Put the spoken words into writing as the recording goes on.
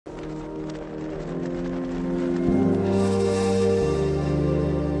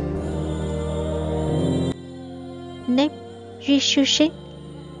Shu Xin.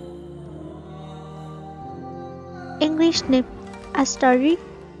 English name Astari.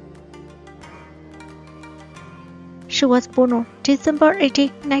 She was born on December 18,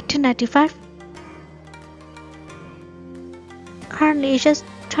 1995. Current age is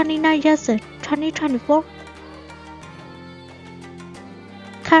 29 years in 2024.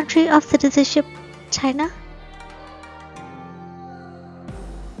 Country of citizenship China.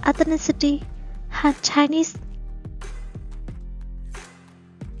 Ethnicity Han Chinese.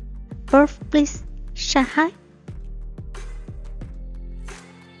 Birthplace Shanghai.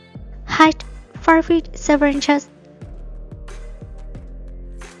 Height 5 feet 7 inches.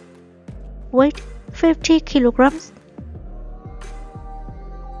 Weight 50 kilograms.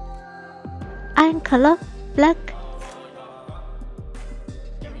 Eye color black.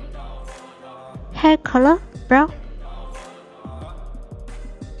 Hair color brown.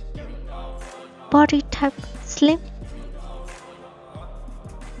 Body type slim.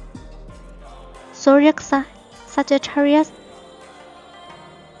 Zodiac sign Sagittarius.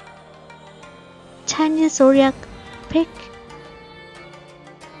 Chinese zodiac Pig.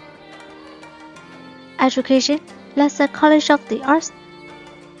 Education Lesser College of the Arts.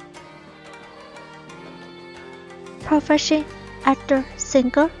 Profession actor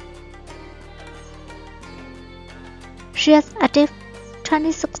singer. She is active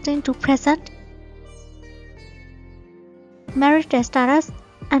 2016 to present. Married status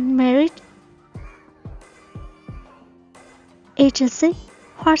unmarried. Agency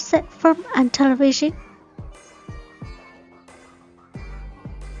WhatsApp film and television.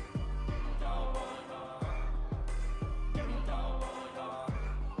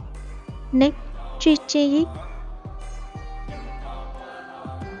 Name Jing.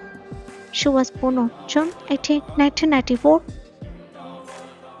 She was born on June 18, 1994.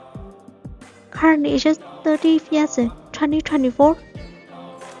 Current age is 30 years in 2024.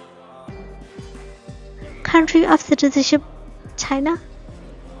 Country of citizenship China.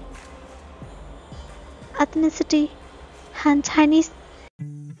 Ethnicity Han Chinese.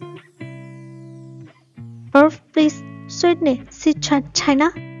 Birthplace Sweden, Sichuan,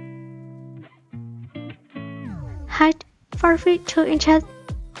 China. Height 4 feet 2 inches.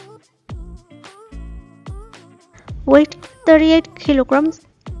 Weight 38 kilograms.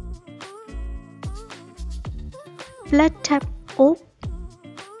 Blood type O.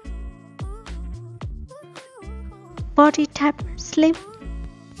 Body type slim.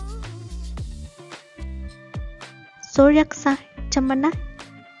 Zodiac sign Gemini.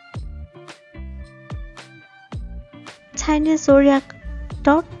 Chinese zodiac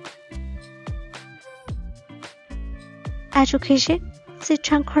Dog. Education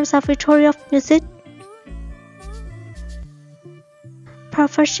Sichuan Conservatory of Music.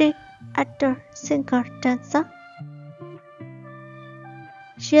 Profession actor, singer, dancer.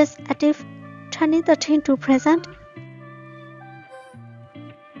 She is active 2013 to present.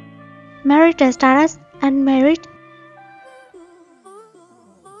 Married status unmarried.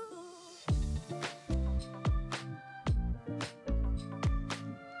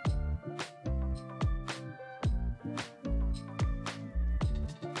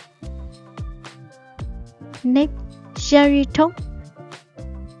 Name Tong.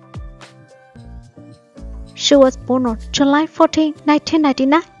 She was born on July 14,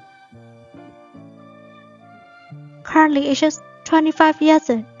 1999. Currently ages 25 years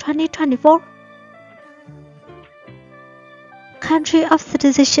in 2024. Country of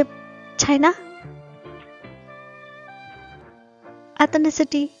citizenship China.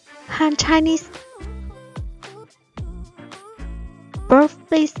 Ethnicity Han Chinese.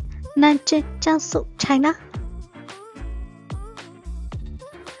 Birthplace Nanjing, Jiangsu, China.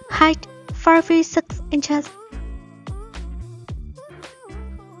 Height 5 feet 6 inches.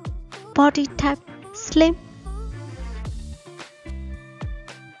 Body type slim.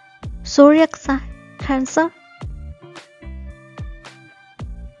 Zodiac sign Cancer.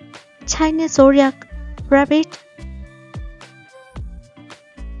 Chinese zodiac Rabbit.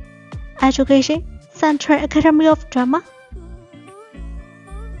 Education Central Academy of Drama.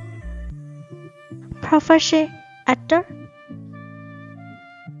 Profession actor.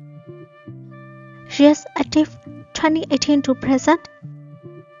 She is active 2018 to present.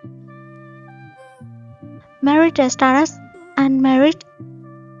 Married status unmarried.